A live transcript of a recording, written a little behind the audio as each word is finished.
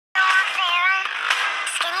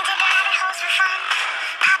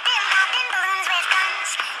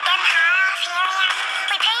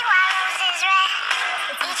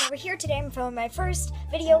EAHLover here. Today I'm filming my first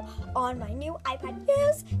video on my new iPad.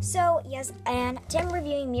 Yes, and today I'm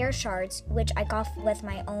reviewing Mira Shards, which I got with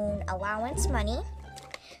my own allowance money.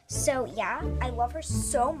 So yeah, I love her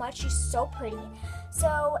so much. She's so pretty.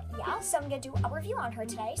 So yeah, so I'm gonna do a review on her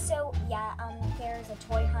today. So yeah, there's a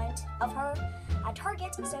toy hunt of her at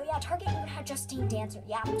Target. So yeah, Target even had Justine Dancer.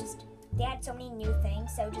 Yeah, they had so many new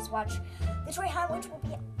things. So just watch the toy hunt, which will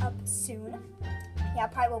be up soon. Yeah,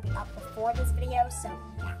 probably will be up before this video, so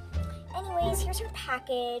yeah. Anyways, here's her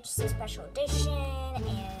package, so special edition, and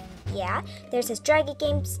yeah. There's this Dragon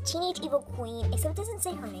Games Teenage Evil Queen, except it doesn't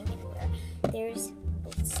say her name anywhere. There's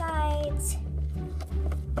both sides.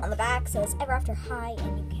 On the back says Ever After High,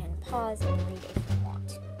 and you can pause and read if you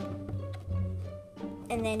want.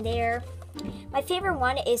 And then there, my favorite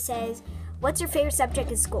one, it says, what's your favorite subject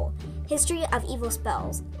in school? History of evil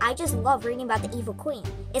spells. I just love reading about the evil queen.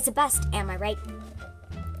 It's the best, am I right?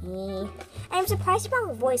 And I'm surprised about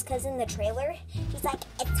her voice because in the trailer, she's like,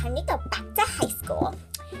 it's time to go back to high school.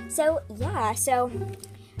 So, yeah, so,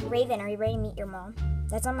 Raven, are you ready to meet your mom?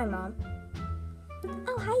 That's not my mom.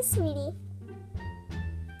 Oh, hi, sweetie.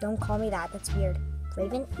 Don't call me that, that's weird.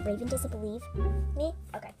 Raven doesn't believe me?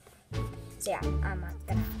 Okay. So, yeah, I'm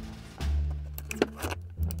gonna...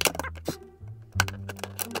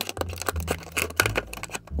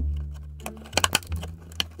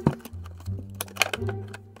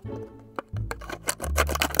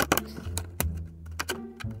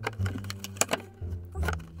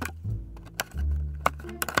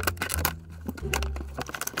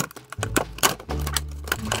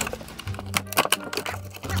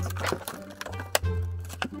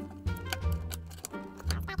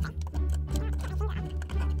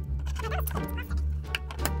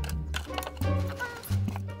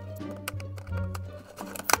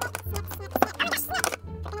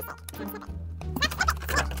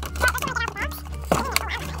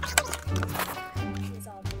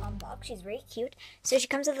 She's very cute. So she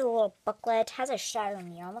comes with a little booklet, has a shadow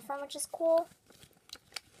mirror on the front, which is cool.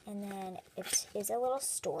 And then it is a little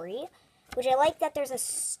story, which I like that there's a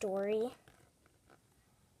story.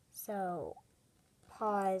 So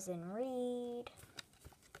pause and read.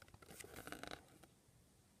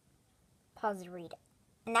 Pause and read.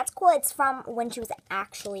 And that's cool. It's from when she was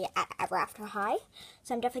actually at Ever After High.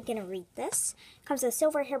 So I'm definitely going to read this. Comes with a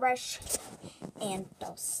silver hairbrush and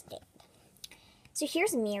doll stand. So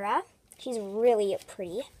here's Mira. She's really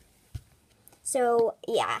pretty. So,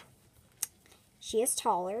 yeah. She is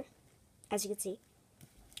taller, as you can see.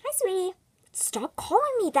 Hi, sweetie. Stop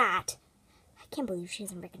calling me that. I can't believe she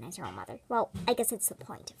doesn't recognize her own mother. Well, I guess it's the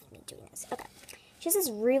point of me doing this. Okay. She has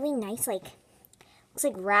this really nice, looks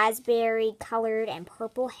like raspberry colored and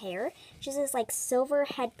purple hair. She has this, silver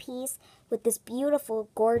headpiece with this beautiful,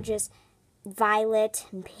 gorgeous violet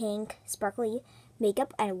and pink sparkly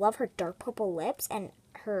makeup. I love her dark purple lips, and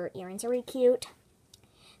her earrings are really cute.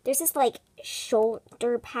 There's this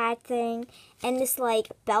shoulder pad thing and this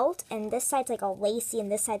belt, and this side's all lacy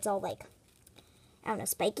and this side's all I don't know,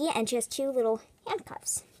 spiky, and she has two little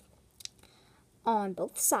handcuffs on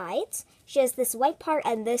both sides. She has this white part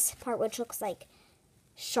and this part which looks like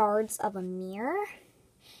shards of a mirror.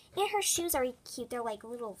 And her shoes are really cute. They're like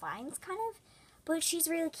little vines kind of. But she's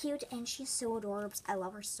really cute, and she's so adorable. I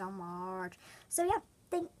love her so much. So, yeah,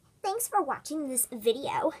 thanks for watching this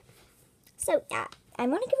video. So, yeah, I'm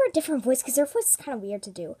going to give her a different voice, because her voice is kind of weird to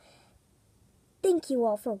do. Thank you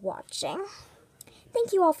all for watching.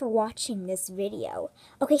 Thank you all for watching this video.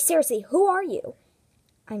 Okay, seriously, who are you?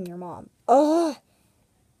 I'm your mom. Ugh.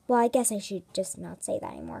 Well, I guess I should just not say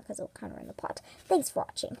that anymore, because it'll kind of ruin the plot. Thanks for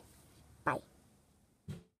watching.